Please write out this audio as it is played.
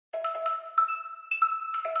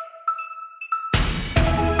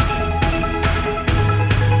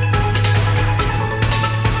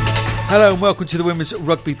Hello and welcome to the Women's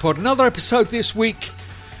Rugby Pod. Another episode this week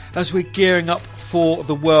as we're gearing up for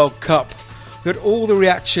the World Cup. We had all the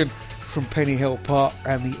reaction from Penny Hill Park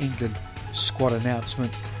and the England squad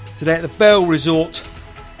announcement today at the Vale Resort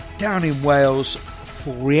down in Wales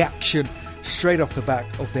for reaction straight off the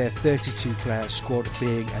back of their 32-player squad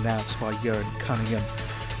being announced by Ewan Cunningham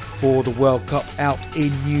for the World Cup out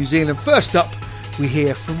in New Zealand. First up, we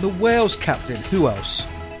hear from the Wales captain. Who else?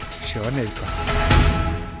 Sioane.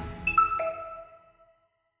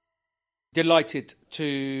 Delighted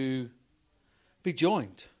to be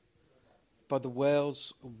joined by the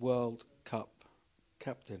Wales World Cup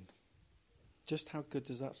captain. Just how good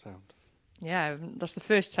does that sound? Yeah, that's the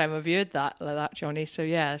first time I've heard that like that, Johnny. So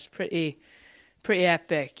yeah, it's pretty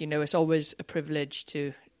epic. You know, it's always a privilege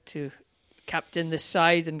to captain this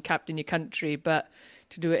side and captain your country, but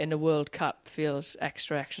to do it in a World Cup feels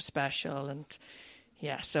extra special. And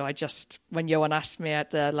yeah, so I just, when Johan asked me, I had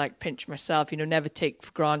to pinch myself, never take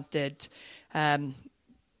for granted,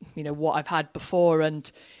 what I've had before,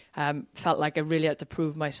 and felt like I really had to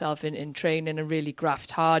prove myself in training and really graft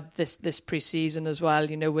hard this pre-season as well.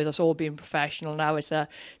 With us all being professional now, it's a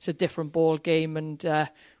different ball game. And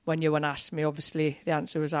when Johan asked me, obviously the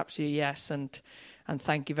answer was absolutely yes, and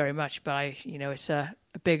thank you very much. But it's a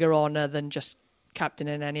bigger honour than just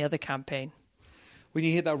captaining any other campaign. When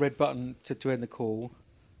you hit that red button to end the call,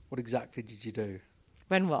 what exactly did you do?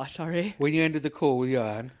 When what? Sorry. When you ended the call with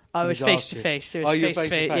Johan. I was face to face. It was face to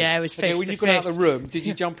face. Yeah, it was face to face. When you got out of the room, did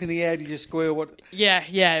you jump in the air? Did you squeal? What? Yeah.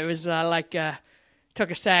 It was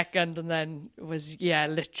took a second, and then was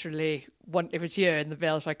literally one. It was here in the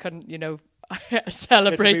Vale, so I couldn't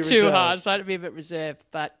celebrate too hard. So I had to be a bit reserved.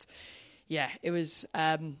 But yeah, it was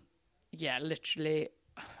literally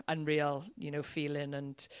unreal. Feeling,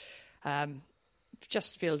 and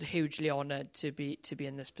just feel hugely honoured to be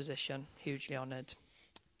in this position. Hugely honoured.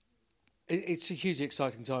 It's a hugely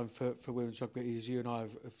exciting time for women's rugby, as you and I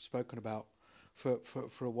have spoken about for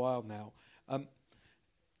a while now.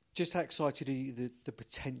 Just how excited are you the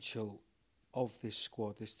potential of this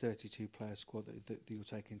squad, this 32-player squad that you're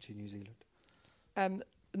taking to New Zealand?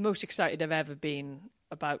 The most excited I've ever been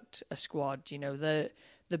about a squad.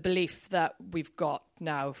 The belief that we've got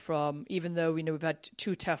now from, even though we've had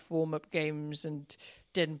 2 tough warm-up games and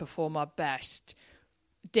didn't perform our best,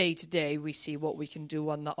 day to day we see what we can do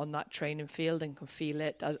on that training field and can feel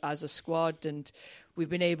it as a squad. And we've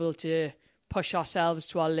been able to push ourselves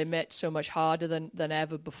to our limit so much harder than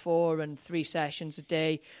ever before, and 3 sessions a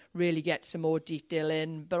day really get some more detail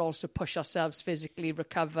in, but also push ourselves physically,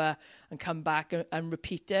 recover and come back and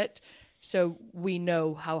repeat it. So we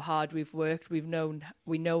know how hard we've worked. We know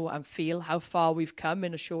and feel how far we've come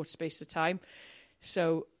in a short space of time.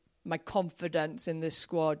 So my confidence in this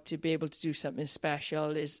squad to be able to do something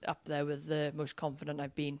special is up there with the most confident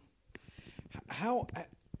I've been. How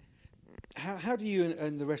do you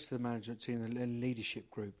and the rest of the management team and leadership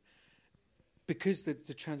group, because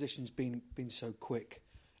the transition's been so quick,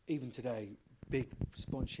 even today, big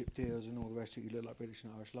sponsorship deals and all the rest of it, you look like British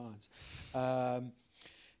and Irish Lions.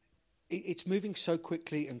 It's moving so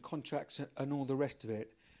quickly, and contracts and all the rest of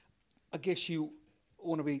it. I guess you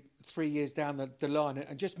want to be 3 years down the line,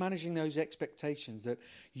 and just managing those expectations that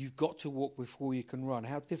you've got to walk before you can run.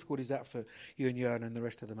 How difficult is that for you and Johan and the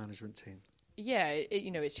rest of the management team? Yeah,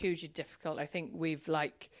 it's hugely difficult. I think we've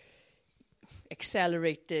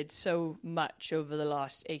accelerated so much over the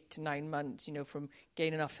last 8 to 9 months, from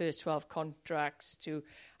gaining our first 12 contracts to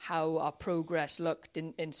how our progress looked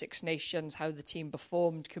in Six Nations, how the team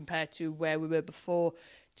performed compared to where we were before,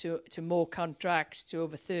 to more contracts, to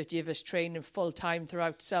over 30 of us training full-time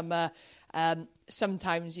throughout summer.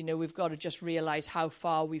 Sometimes, we've got to just realise how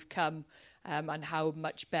far we've come and how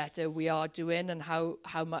much better we are doing and how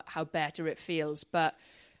better it feels. But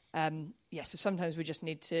so sometimes we just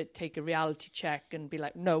need to take a reality check and be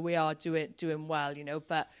like, no, we are doing well,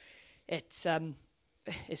 but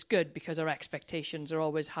it's good because our expectations are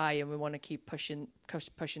always high and we want to keep pushing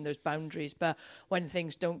those boundaries. But when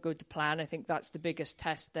things don't go to plan, I think that's the biggest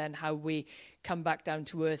test then, how we come back down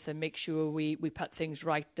to earth and make sure we put things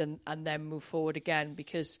right and then move forward again,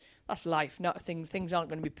 because that's life. Things aren't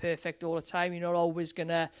going to be perfect all the time. You're not always going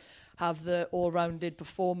to have the all-rounded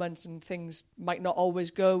performance, and things might not always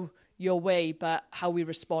go your way, but how we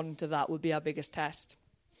respond to that will be our biggest test.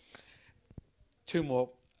 2 more.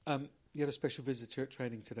 You had a special visitor at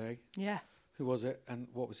training today. Yeah. Who was it, and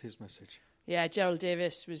what was his message? Yeah, Gerald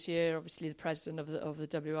Davis was here, obviously the president of the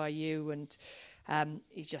WRU, and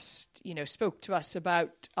he just, spoke to us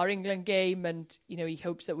about our England game, and, he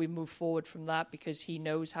hopes that we move forward from that, because he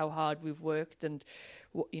knows how hard we've worked and,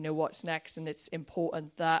 what's next. And it's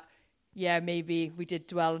important that, yeah, maybe we did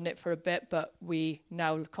dwell on it for a bit, but we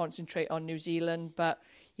now concentrate on New Zealand. But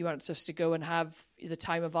he wants us to go and have the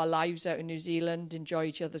time of our lives out in New Zealand, enjoy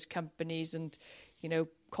each other's companies, and, you know,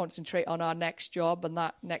 concentrate on our next job. And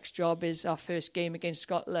that next job is our first game against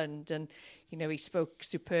Scotland. And, you know, he spoke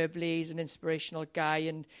superbly. He's an inspirational guy,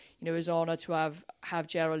 and, you know, it was an honour to have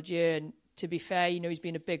Gerald here. And to be fair, you know, he's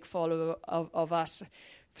been a big follower of us.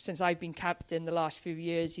 Since I've been captain the last few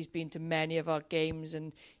years, he's been to many of our games,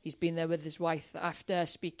 and he's been there with his wife after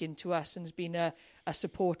speaking to us, and has been a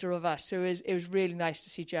supporter of us. So it was really nice to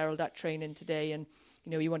see Gerald at training today, and,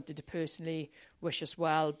 you know, he wanted to personally wish us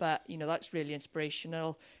well, but, you know, that's really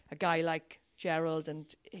inspirational. A guy like Gerald, and,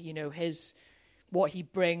 you know, what he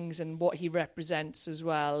brings and what he represents as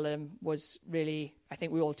well, was really, I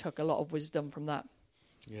think we all took a lot of wisdom from that.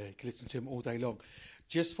 Yeah, you can listen to him all day long.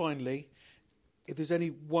 Just finally, if there's only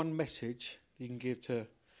one message you can give to the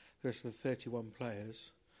rest of the 31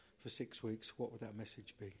 players for 6 weeks, what would that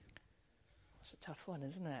message be? It's a tough one,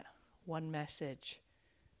 isn't it? One message.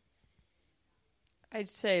 I'd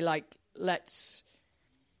say, like, let's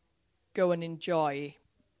go and enjoy,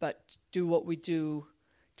 but do what we do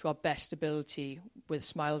to our best ability with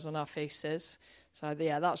smiles on our faces. So,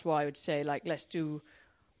 yeah, that's what I would say. Like, let's do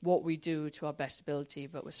what we do to our best ability,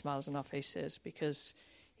 but with smiles on our faces, because,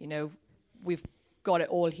 you know, we've got it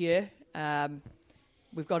all here.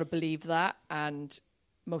 We've got to believe that, and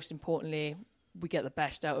most importantly, we get the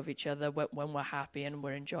best out of each other when we're happy and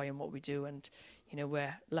we're enjoying what we do. And, you know,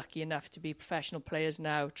 we're lucky enough to be professional players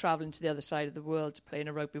now, travelling to the other side of the world to play in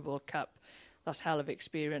a Rugby World Cup. That's a hell of an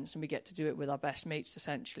experience, and we get to do it with our best mates,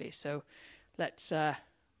 essentially. So let's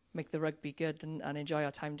make the rugby good and enjoy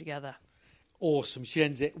our time together. Awesome. She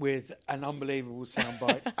ends it with an unbelievable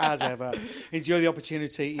soundbite, as ever. Enjoy the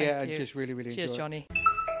opportunity. Thank you. And just really, really Cheers, enjoy Johnny. it.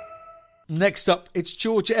 Next up, it's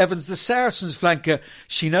Georgia Evans, the Saracens flanker.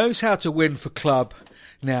 She knows how to win for club.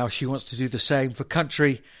 Now she wants to do the same for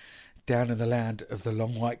country down in the land of the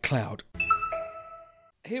long white cloud.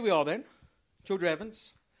 Here we are then. Georgia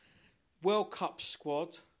Evans, World Cup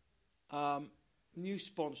squad, new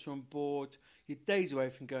sponsor on board. You're days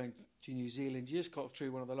away from going to New Zealand. You just got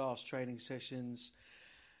through one of the last training sessions.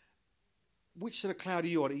 Which sort of cloud are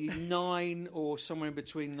you on? Are you 9 or somewhere in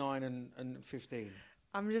between 9 and 15?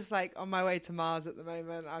 I'm just like on my way to Mars at the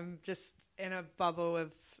moment. I'm just in a bubble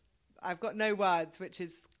of, I've got no words, which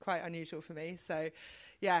is quite unusual for me. So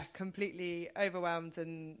yeah, completely overwhelmed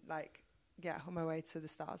and like, yeah, on my way to the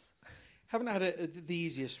stars. Haven't had the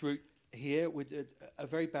easiest route here with a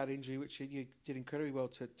very bad injury, which you did incredibly well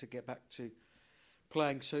to get back to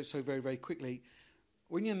playing so very, very quickly.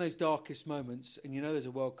 When you're in those darkest moments and you know there's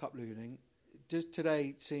a World Cup looming, does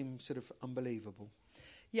today seem sort of unbelievable?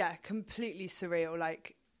 Yeah, completely surreal.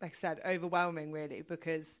 Like I said, overwhelming really,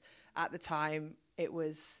 because at the time it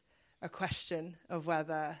was a question of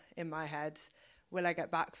whether in my head, will I get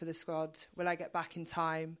back for the squad? Will I get back in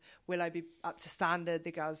time? Will I be up to standard?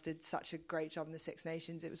 The girls did such a great job in the Six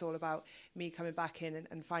Nations. It was all about me coming back in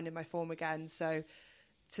and finding my form again. So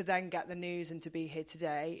to then get the news and to be here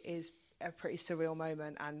today is a pretty surreal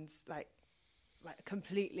moment, and like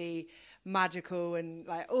completely magical, and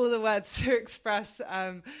like all the words to express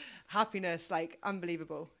happiness, like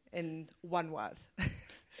unbelievable in one word.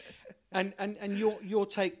 And your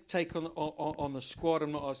take on the squad.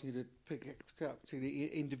 I'm not asking you to pick up to the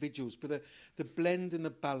individuals, but the blend and the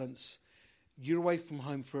balance. You're away from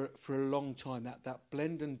home for a long time. That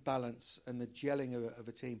blend and balance and the gelling of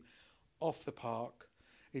a team off the park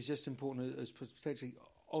is just important as potentially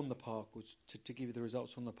on the park, or to give you the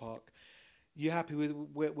results on the park. You happy with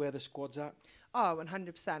where the squad's at? Oh,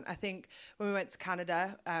 100%. I think when we went to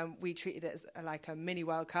Canada, we treated it as like a mini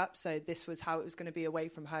World Cup. So this was how it was going to be away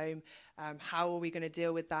from home. How are we going to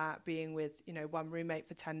deal with that? Being with, you know, one roommate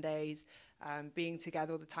for 10 days, being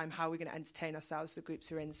together all the time. How are we going to entertain ourselves? The groups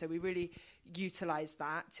are in. So we really utilised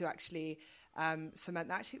that to actually cement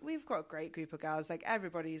that. Actually, we've got a great group of girls. Like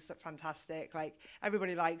everybody's fantastic. Like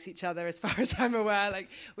everybody likes each other, as far as I'm aware. Like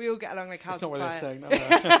we all get along like house on fire. That's not what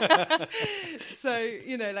they're saying. No. So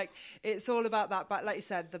you know, like it's all about that. But like you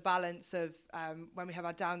said, the balance of when we have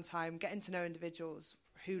our downtime, getting to know individuals.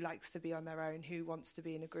 Who likes to be on their own, who wants to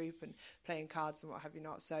be in a group and playing cards and what have you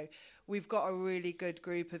not. So we've got a really good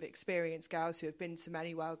group of experienced girls who have been to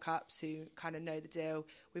many World Cups, who kind of know the deal.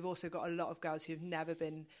 We've also got a lot of girls who've never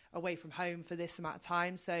been away from home for this amount of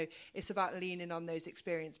time. So it's about leaning on those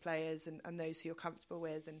experienced players and those who you're comfortable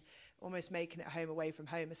with, and almost making it home away from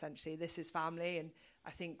home, essentially. This is family, and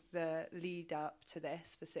I think the lead up to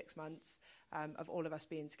this for 6 months of all of us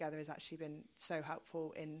being together has actually been so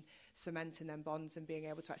helpful in cementing them bonds and being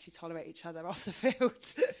able to actually tolerate each other off the field.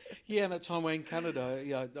 Yeah, and that time we're in Canada,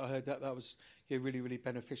 I heard that was really, really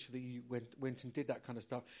beneficial that you went and did that kind of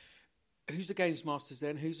stuff. Who's the games masters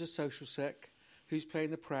then? Who's the social sec? Who's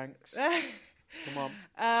playing the pranks? Come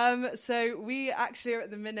on. So we actually are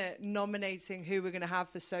at the minute nominating who we're going to have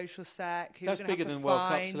for social sec. That's bigger than World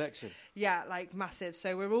Cup selection. Yeah, like massive.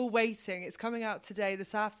 So we're all waiting. It's coming out today,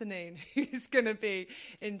 this afternoon. Who's going to be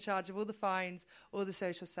in charge of all the fines, all the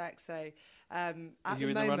social sec? So at the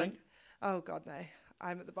moment, the running? Oh God, no.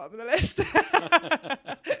 I'm at the bottom of the list.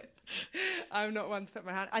 I'm not one to put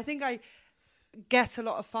my hand. I think I get a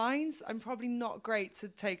lot of fines. I'm probably not great to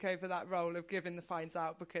take over that role of giving the fines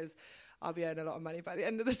out because I'll be earning a lot of money by the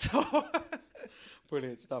end of the tour.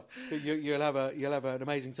 Brilliant stuff. You'll have an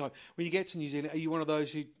amazing time when you get to New Zealand. Are you one of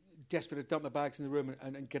those who desperate to dump the bags in the room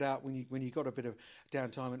and get out when you got a bit of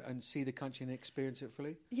downtime and see the country and experience it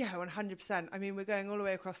fully? Yeah, 100%. I mean, we're going all the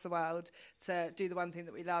way across the world to do the one thing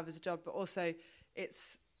that we love as a job, but also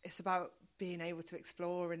it's about being able to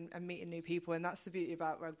explore and meeting new people, and that's the beauty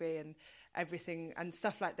about rugby and everything and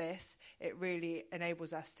stuff like this. It really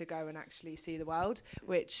enables us to go and actually see the world,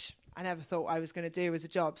 which I never thought I was going to do as a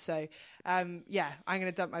job. So, I'm going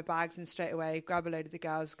to dump my bags and straight away grab a load of the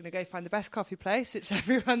girls, going to go find the best coffee place, which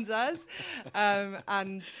everyone does,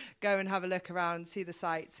 and go and have a look around, see the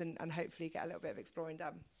sights, and hopefully get a little bit of exploring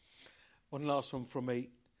done. One last one from me.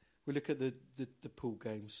 We look at the pool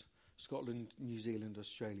games, Scotland, New Zealand,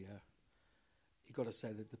 Australia. You've got to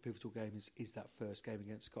say that the pivotal game is that first game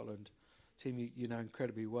against Scotland. Team you know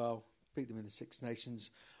incredibly well, beat them in the Six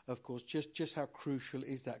Nations, of course. Just how crucial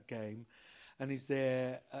is that game? And is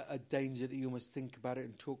there a danger that you almost think about it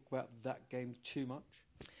and talk about that game too much?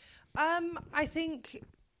 I think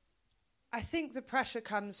the pressure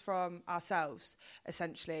comes from ourselves,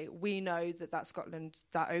 essentially. We know that Scotland,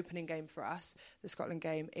 that opening game for us, the Scotland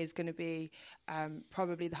game, is going to be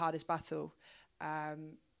probably the hardest battle.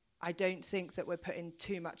 I don't think that we're putting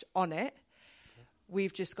too much on it. Okay.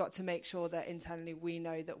 We've just got to make sure that internally we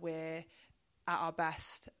know that we're at our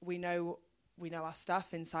best. We know our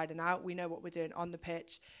stuff inside and out. We know what we're doing on the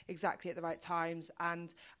pitch exactly at the right times.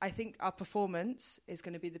 And I think our performance is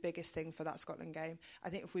going to be the biggest thing for that Scotland game. I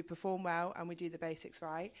think if we perform well and we do the basics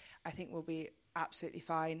right, I think we'll be absolutely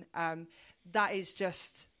fine. That is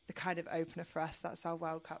just the kind of opener for us. That's our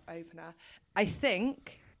World Cup opener. I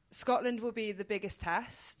think Scotland will be the biggest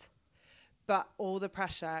test, but all the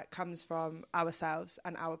pressure comes from ourselves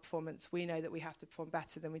and our performance. We know that we have to perform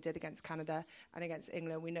better than we did against Canada and against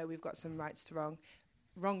England. We know we've got some wrongs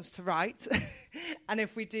to right. And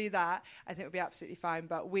if we do that, I think we'll be absolutely fine.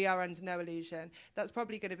 But we are under no illusion. That's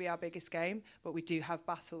probably going to be our biggest game, but we do have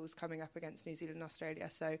battles coming up against New Zealand and Australia.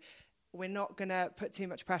 So we're not going to put too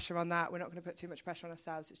much pressure on that. We're not going to put too much pressure on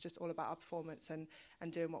ourselves. It's just all about our performance and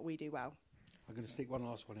doing what we do well. I'm going to stick one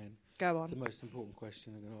last one in. Go on. The most important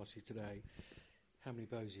question I'm going to ask you today. How many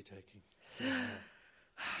bows are you taking?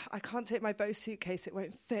 I can't take my bow suitcase. It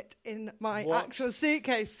won't fit in my actual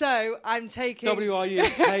suitcase. So I'm taking... WRU,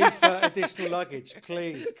 pay for additional luggage.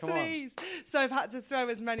 Please, come on. Please. So I've had to throw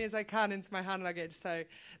as many as I can into my hand luggage. So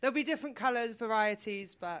there'll be different colours,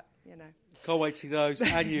 varieties, but, you know. Can't wait to see those.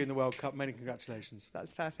 And you in the World Cup. Many congratulations.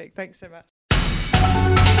 That's perfect. Thanks so much.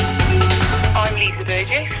 I'm Lisa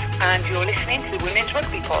Burgess, and you're listening to the Women's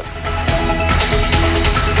Rugby Pod.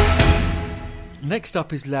 Next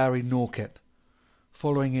up is Lowry Norkett,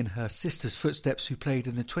 following in her sister's footsteps, who played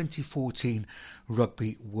in the 2014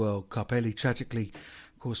 Rugby World Cup. Ellie tragically,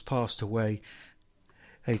 of course, passed away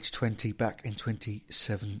aged 20 back in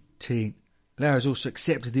 2017. Lara has also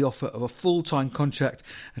accepted the offer of a full-time contract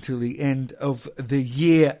until the end of the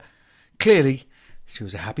year. Clearly, she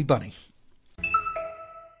was a happy bunny.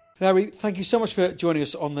 Larry, thank you so much for joining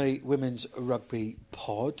us on the Women's Rugby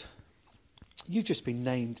Pod. You've just been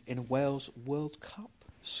named in Wales World Cup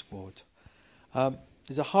squad.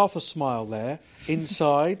 There's a half a smile there.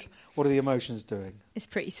 Inside, what are the emotions doing? It's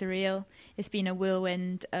pretty surreal. It's been a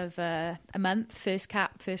whirlwind of a month, first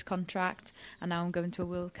cap, first contract, and now I'm going to a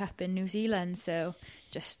World Cup in New Zealand. So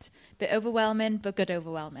just a bit overwhelming, but good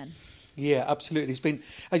overwhelming. Yeah, absolutely. It's been,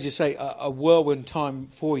 as you say, a whirlwind time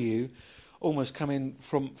for you, almost coming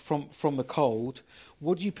from the cold.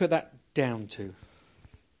 What do you put that down to?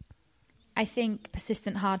 I think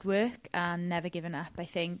persistent hard work and never giving up. I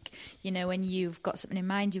think, when you've got something in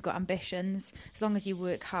mind, you've got ambitions, as long as you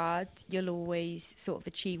work hard, you'll always sort of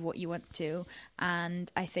achieve what you want to.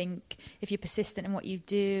 And I think if you're persistent in what you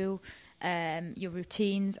do, your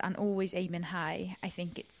routines, and always aiming high, I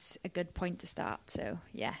think it's a good point to start. So,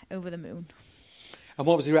 yeah, over the moon. And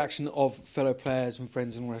what was the reaction of fellow players and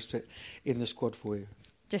friends and all the rest of it in the squad for you?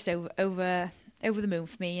 Just over the moon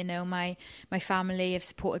for me. My family have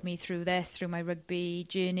supported me through my rugby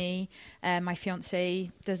journey. My fiance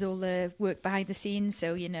does all the work behind the scenes,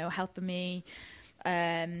 so helping me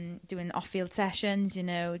doing off-field sessions,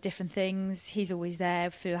 different things. He's always there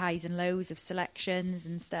for highs and lows of selections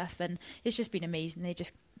and stuff, and it's just been amazing.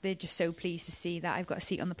 They're just so pleased to see that I've got a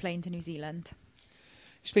seat on the plane to New Zealand.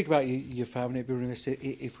 You speak about your family. It'd be remiss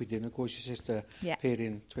if we didn't. Of course, your sister Yeah. appeared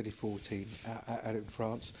in 2014 out in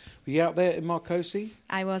France. Were you out there in Marcoussis?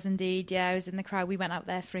 I was indeed, yeah. I was in the crowd. We went out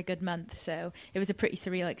there for a good month, so it was a pretty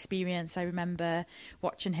surreal experience. I remember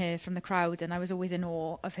watching her from the crowd, and I was always in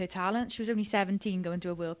awe of her talent. She was only 17 going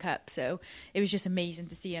to a World Cup, so it was just amazing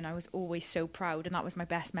to see, and I was always so proud, and that was my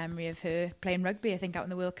best memory of her playing rugby, I think, out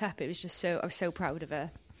in the World Cup. It was I was so proud of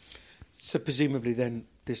her. So presumably then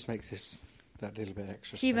this makes this that little bit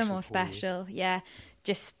extra It's even special more for you. special, yeah.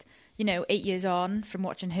 Just, 8 years on from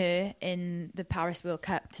watching her in the Paris World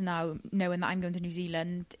Cup to now knowing that I'm going to New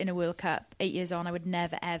Zealand in a World Cup. 8 years on, I would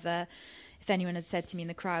never, ever, if anyone had said to me in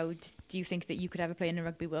the crowd, do you think that you could ever play in a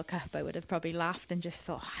Rugby World Cup? I would have probably laughed and just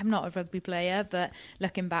thought, I'm not a rugby player. But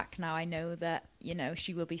looking back now, I know that,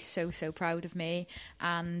 she will be so, so proud of me.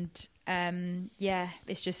 And,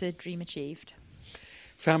 it's just a dream achieved.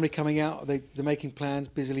 Family coming out, they're making plans,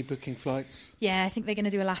 busily booking flights. Yeah, I think they're going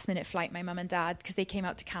to do a last-minute flight, my mum and dad, because they came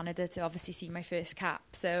out to Canada to obviously see my first cap.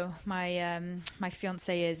 So my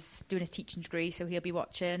fiancé is doing his teaching degree, so he'll be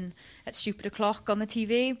watching at stupid o'clock on the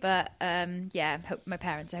TV. But my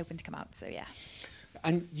parents are hoping to come out, so yeah.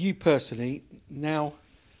 And you personally, now,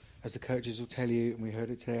 as the coaches will tell you, and we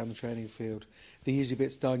heard it today on the training field, the easy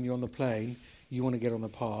bit's done, you're on the plane, you want to get on the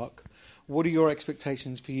park. What are your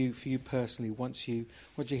expectations for you personally once you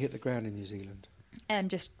hit the ground in New Zealand?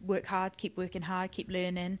 Just work hard, keep working hard, keep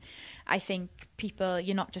learning. I think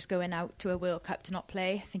you're not just going out to a World Cup to not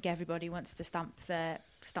play. I think everybody wants to stamp their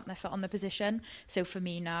foot on the position. So for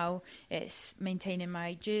me now, it's maintaining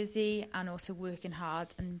my jersey and also working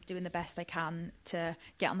hard and doing the best I can to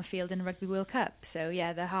get on the field in a Rugby World Cup. So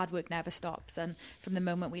yeah, the hard work never stops. And from the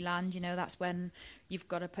moment we land, that's when you've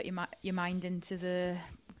got to put your mind into the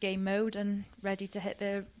game mode and ready to hit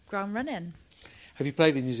the ground running. Have you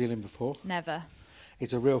played in New Zealand before? Never.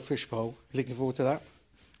 It's a real fishbowl. You looking forward to that?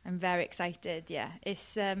 I'm very excited, yeah.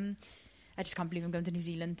 It's I just can't believe I'm going to New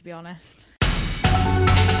Zealand, to be honest.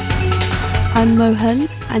 I'm Mohan,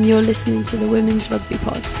 and you're listening to the Women's Rugby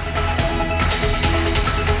Pod.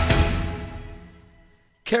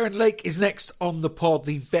 Karen Lake is next on the pod,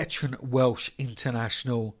 the veteran Welsh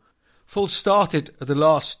international. Full started at the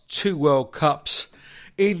last 2 World Cups.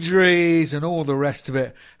 Injuries and all the rest of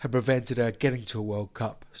it have prevented her getting to a World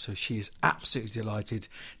Cup, so she is absolutely delighted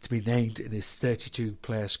to be named in this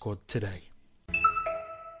 32-player squad today.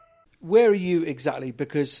 Where are you exactly?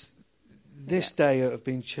 Because this day of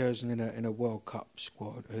being chosen in a World Cup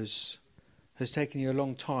squad has taken you a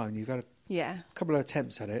long time. You've had a couple of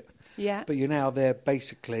attempts at it, but you're now there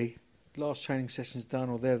basically. Last training session's done,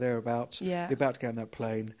 or thereabouts. Yeah. You're about to get on that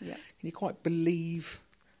plane. Yeah. Can you quite believe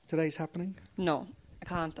today's happening? No, I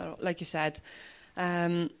can't. Like you said,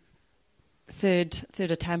 third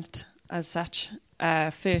attempt as such.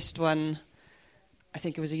 First one, I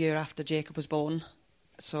think it was a year after Jacob was born.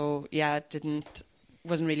 So yeah,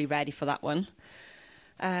 wasn't really ready for that one.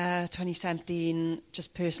 2017,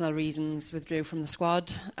 just personal reasons, withdrew from the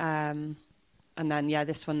squad. And then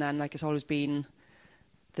this one then, it's always been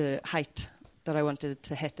the height that I wanted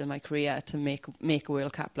to hit in my career to make a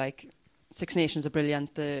World Cup. Six Nations are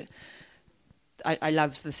brilliant. I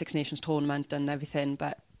love the Six Nations tournament and everything,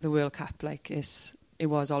 but the World Cup, it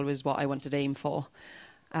was always what I wanted to aim for.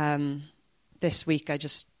 This week, I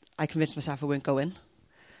convinced myself I weren't going,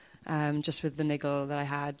 just with the niggle that I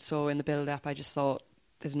had. So in the build-up, I just thought,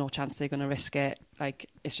 there's no chance they're going to risk it.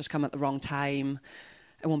 It's just come at the wrong time.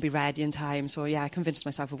 I won't be ready in time. So yeah, I convinced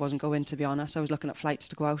myself I wasn't going, to be honest. I was looking at flights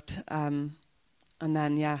to go out. And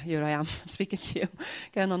then, here I am speaking to you,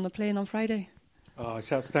 getting on the plane on Friday. Oh,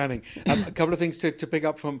 it's outstanding. A couple of things to pick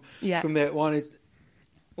up from there. One is,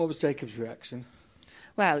 what was Jacob's reaction?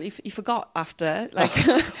 Well, he forgot after.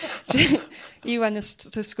 He went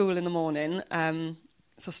to school in the morning.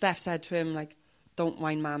 So Steph said to him, don't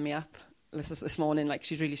wind Mammy up this morning.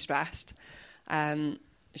 She's really stressed.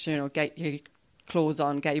 Get your clothes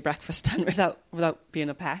on, get your breakfast done without being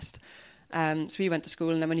a pest. So he went to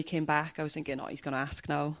school, and then when he came back, I was thinking, he's going to ask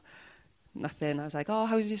now. Nothing. I was like,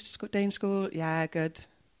 how was your day in school? Yeah, good.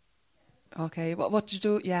 Okay, what did you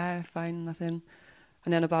do? Yeah, fine, nothing.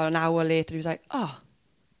 And then about an hour later, he was like, are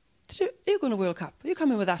you going to World Cup? Are you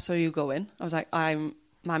coming with us or are you going? I was like, I'm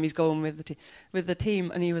Mammy's going with the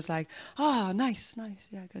team, and he was like, "Oh, nice,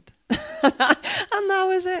 yeah, good." And that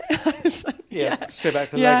was it. I was like, Yeah, straight back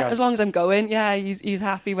to yeah, Lego. as long as I'm going, yeah, he's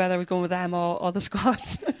happy whether I was going with them or the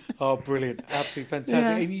squads. Oh, brilliant! Absolutely fantastic.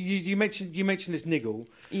 Yeah. And you mentioned this niggle.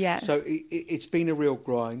 Yeah. So it's been a real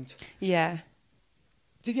grind. Yeah.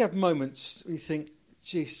 Did you have moments where you think,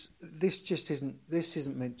 "Geez, this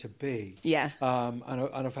isn't meant to be"? Yeah. And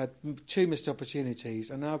I've had 2 missed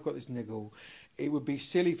opportunities, and now I've got this niggle. It would be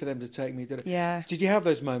silly for them to take me. Yeah. Did you have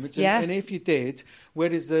those moments? Yeah. And if you did, where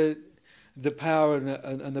does the power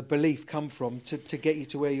and the belief come from to get you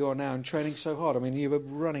to where you are now and training so hard? I mean, you were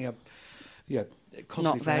running constantly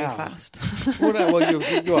Not for very an hour. fast. Well,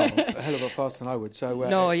 you are a hell of a lot faster than I would. So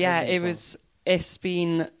No, yeah, everything's it's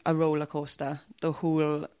been a roller coaster. The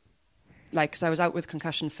whole, because I was out with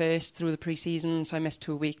concussion first through the pre-season, so I missed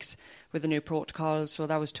 2 weeks with the new protocols. So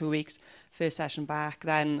that was 2 weeks. First session back,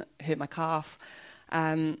 then hurt my calf.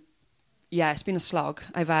 It's been a slog.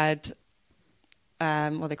 I've had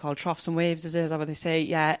what they call troughs and waves. Is that what they say?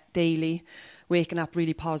 Yeah, daily, waking up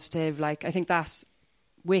really positive. Like I think that's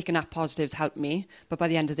waking up positives helped me, but by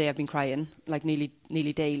the end of the day I've been crying like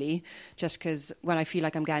nearly daily, just because when I feel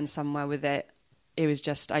like I'm getting somewhere with it, it was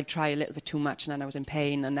just I'd try a little bit too much and then I was in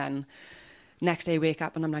pain, and then next day wake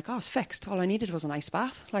up and I'm like, oh, it's fixed. All I needed was an ice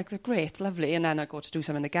bath. Like, they're great, lovely. And then I go to do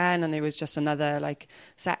something again, and it was just another like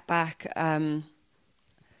setback.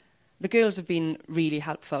 The girls have been really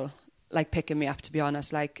helpful, like picking me up. To be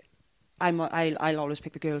honest, like I'll always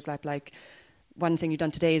pick the girls up. Like, one thing you've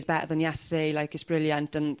done today is better than yesterday. Like, it's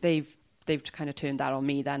brilliant, and they've kind of turned that on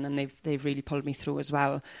me then, and they've really pulled me through as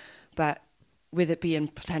well. But with it being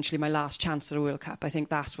potentially my last chance at a World Cup, I think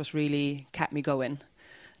that's what's really kept me going.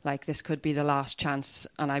 Like, this could be the last chance,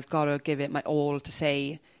 and I've got to give it my all to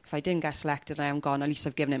say, if I didn't get selected and I am gone, at least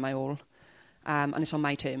I've given it my all. And it's on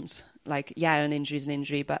my terms. Like, yeah, an injury is an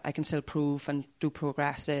injury, but I can still prove and do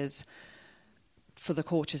progresses for the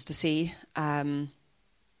coaches to see. And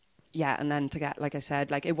then to get, like I said,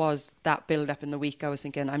 like, it was that build-up in the week. I was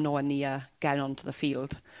thinking, I'm nowhere near getting onto the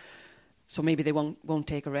field. So maybe they won't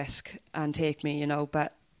take a risk and take me,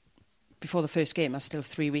 but before the first game, I was still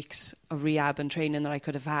 3 weeks of rehab and training that I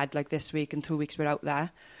could have had, like this week, and 2 weeks we're out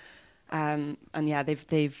there. And yeah,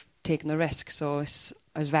 they've taken the risk. So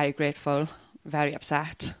I was very grateful, very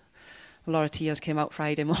upset. A lot of tears came out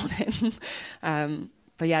Friday morning.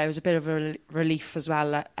 But yeah, it was a bit of a relief as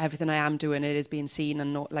well that everything I am doing, it is being seen,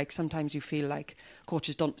 and not like sometimes you feel like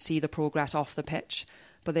coaches don't see the progress off the pitch,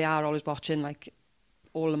 but they are always watching. Like,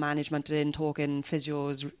 all the management are in talking,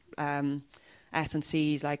 physios,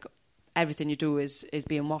 S&Cs, like, everything you do is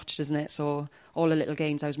being watched, isn't it? So all the little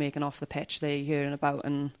gains I was making off the pitch, they're hearing about,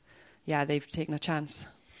 and yeah, they've taken a chance.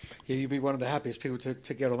 Yeah, you'd be one of the happiest people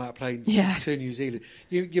to get on that plane to New Zealand.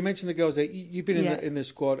 You mentioned the girls there. You've been in the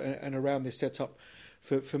squad and around this setup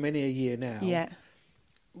for many a year now. Yeah.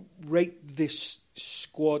 Rate this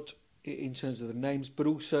squad in terms of the names, but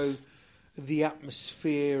also the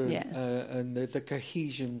atmosphere and the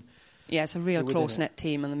cohesion. Yeah, it's a real close-knit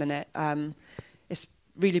team in the minute. It's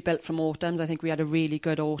really built from autumns. I think we had a really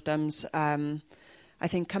good autumns. I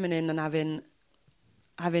think coming in and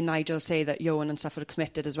having Nigel say that Johan and stuff are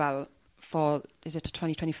committed as well for, is it a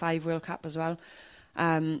 2025 World Cup as well?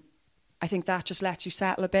 I think that just lets you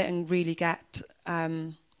settle a bit and really get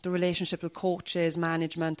the relationship with coaches,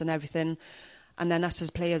 management and everything. And then us as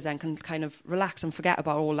players then can kind of relax and forget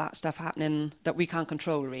about all that stuff happening that we can't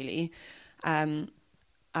control, really.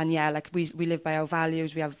 And yeah, like we live by our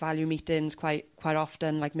values. We have value meetings quite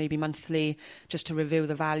often, like maybe monthly, just to review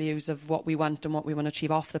the values of what we want and what we want to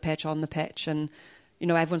achieve off the pitch, on the pitch. And,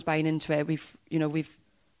 everyone's buying into it. We've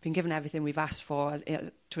been given everything we've asked for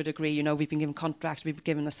to a degree. We've been given contracts, we've been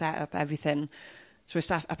given the setup, everything. So it's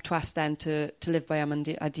up to us then to live by them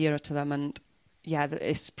and adhere to them. And yeah,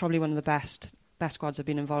 it's probably one of the best squads I've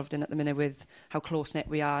been involved in at the minute, with how close-knit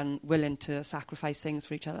we are and willing to sacrifice things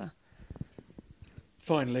for each other.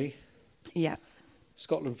 Finally, yeah,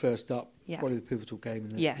 Scotland first up, yeah. Probably the pivotal game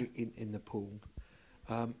in the pool.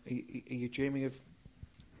 Are you dreaming of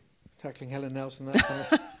tackling Helen Nelson? That kind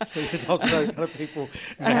of, those kind of people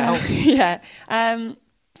now.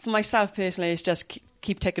 For myself personally, it's just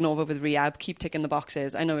keep ticking over with rehab, keep ticking the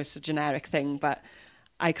boxes. I know it's a generic thing, but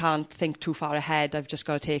I can't think too far ahead. I've just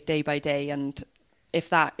got to take day by day, and if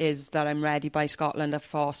that is that I'm ready by Scotland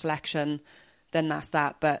for selection, then that's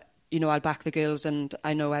that. But I'll back the girls, and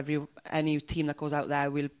I know any team that goes out there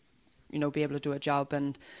will, be able to do a job.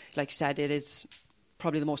 And like you said, it is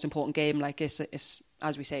probably the most important game. Like, it's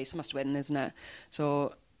as we say, it's a must-win, isn't it?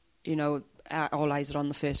 So, all eyes are on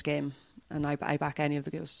the first game, and I back any of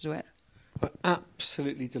the girls to do it. We're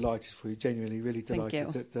absolutely delighted for you, genuinely, really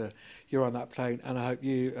delighted that you're on that plane, and I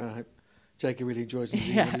hope Jacob really enjoys New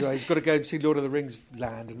Zealand as well. He's got to go and see Lord of the Rings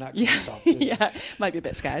land and that kind of stuff. Yeah, might be a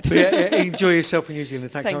bit scared. But enjoy yourself in New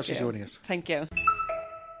Zealand. Thanks so much for joining us. Thank you.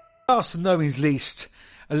 Last but no means least,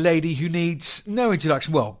 a lady who needs no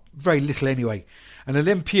introduction, well, very little anyway. An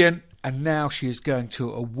Olympian, and now she is going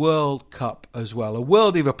to a World Cup as well. A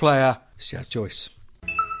World Diva player, Jazz Joyce.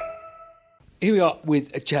 Here we are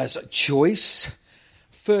with Jazz Joyce.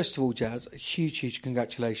 First of all, Jazz, huge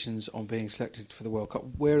congratulations on being selected for the World Cup.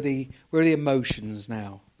 Where are the emotions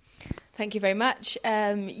now? Thank you very much.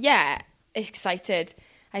 Excited.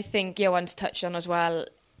 I think Johan's touched on as well.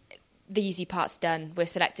 The easy part's done. We're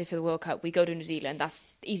selected for the World Cup. We go to New Zealand. That's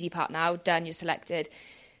the easy part now. Done. You're selected.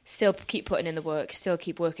 Still keep putting in the work. Still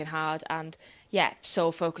keep working hard. And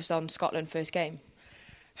so focused on Scotland first game.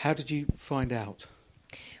 How did you find out?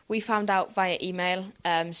 We found out via email.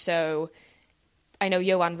 So I know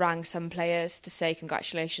Johan rang some players to say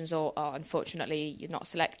congratulations or unfortunately you're not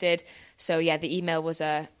selected. So the email was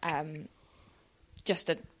just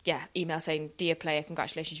a email saying, dear player,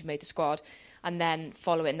 congratulations, you made the squad. And then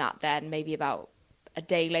following that, then maybe about a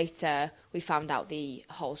day later, we found out the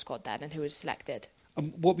whole squad then and who was selected.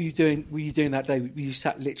 What were you doing? Were you doing that day? You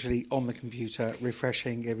sat literally on the computer,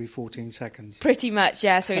 refreshing every 14 seconds. Pretty much,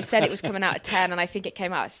 yeah. So he said it was coming out at 10, and I think it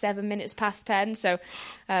came out at 7 minutes past 10. So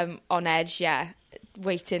on edge,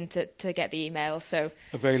 waiting to get the email. So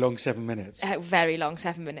a very long 7 minutes. Very long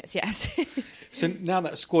 7 minutes, yes. So now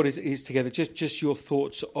that squad is together, just your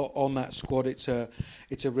thoughts on that squad. It's a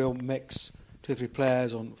real mix. 2 or 3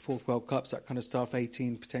 players on 4th World Cups, that kind of stuff.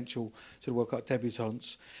 18 potential sort of World Cup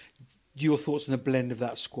debutants. Your thoughts on the blend of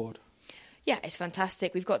that squad? Yeah, it's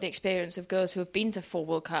fantastic. We've got the experience of girls who have been to 4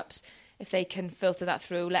 World Cups. If they can filter that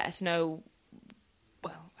through, let us know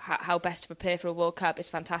how best to prepare for a World Cup. It's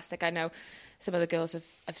fantastic. I know some of the girls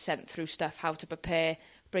have sent through stuff, how to prepare,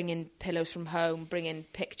 bring in pillows from home, bring in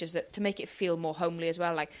pictures to make it feel more homely as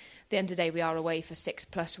well. Like, at the end of the day, we are away for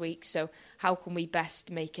 6+ weeks, so how can we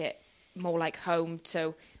best make it more like home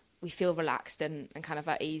so we feel relaxed and kind of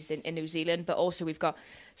at ease in New Zealand? But also we've got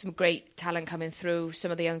some great talent coming through,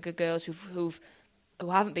 some of the younger girls who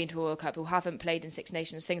haven't been to a World Cup, who haven't played in Six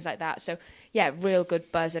Nations, things like that. So real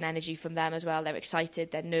good buzz and energy from them as well. They're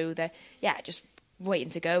excited, they're new, they're just waiting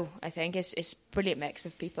to go. I think it's a brilliant mix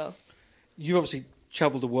of people. You've obviously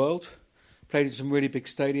travelled the world, played in some really big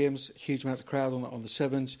stadiums, huge amounts of crowd on the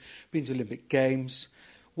Sevens, been to Olympic Games.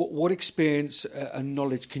 What experience and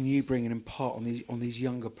knowledge can you bring and impart on these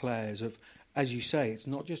younger players? Of, as you say, it's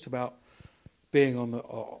not just about being on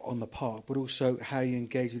the park, but also how you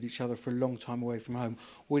engage with each other for a long time away from home.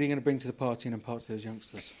 What are you going to bring to the party and impart to those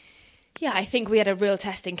youngsters? Yeah, I think we had a real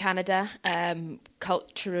test in Canada,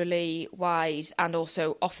 culturally wise and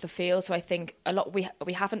also off the field. So I think a lot we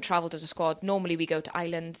haven't travelled as a squad. Normally we go to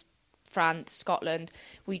Ireland, France, Scotland.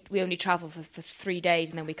 We only travel for 3 days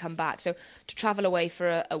and then we come back. So to travel away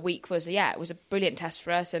for a week was it was a brilliant test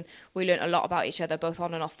for us, and we learnt a lot about each other both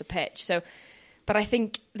on and off the pitch. So, but I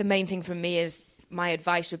think the main thing for me is my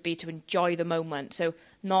advice would be to enjoy the moment. So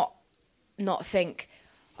not think,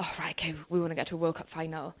 oh right, okay, we want to get to a World Cup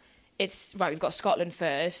final. It's right, we've got Scotland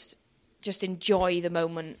first. Just enjoy the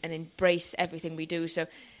moment and embrace everything we do. So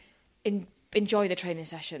enjoy the training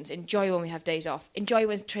sessions, enjoy when we have days off, enjoy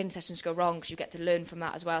when training sessions go wrong, because you get to learn from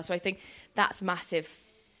that as well. So I think that's massive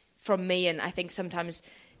from me, and I think sometimes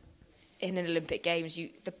in an Olympic Games,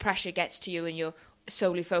 the pressure gets to you and you're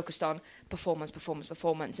solely focused on performance,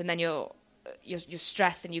 and then you're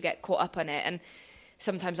stressed and you get caught up on it, and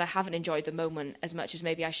sometimes I haven't enjoyed the moment as much as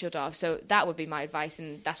maybe I should have. So that would be my advice,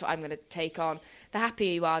 and that's what I'm going to take on. The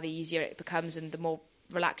happier you are, the easier it becomes, and the more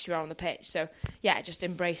relaxed you are on the pitch. So just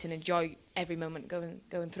embrace and enjoy every moment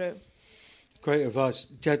going through. Great advice.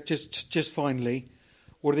 Just finally,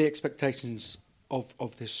 what are the expectations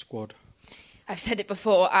of this squad? I've said it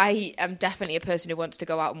before, I am definitely a person who wants to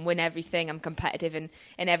go out and win everything. I'm competitive in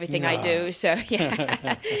everything I do. So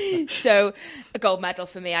so a gold medal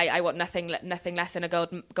for me, I want nothing less than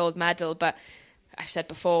a gold medal. But I've said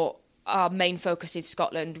before, our main focus is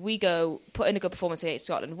Scotland. We go put in a good performance against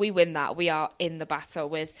Scotland. We win that. We are in the battle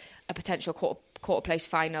with a potential quarter place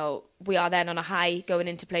final. We are then on a high going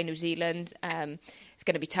into play New Zealand. It's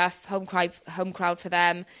going to be tough. Home crowd for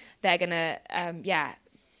them. They're going to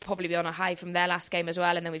probably be on a high from their last game as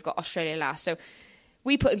well. And then we've got Australia last. So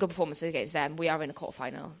we put in good performances against them. We are in a quarter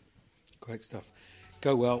final. Great stuff.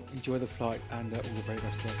 Go well. Enjoy the flight, and all the very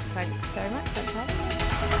best of luck. Thanks so much. Thanks,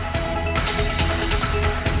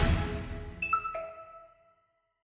 Ed.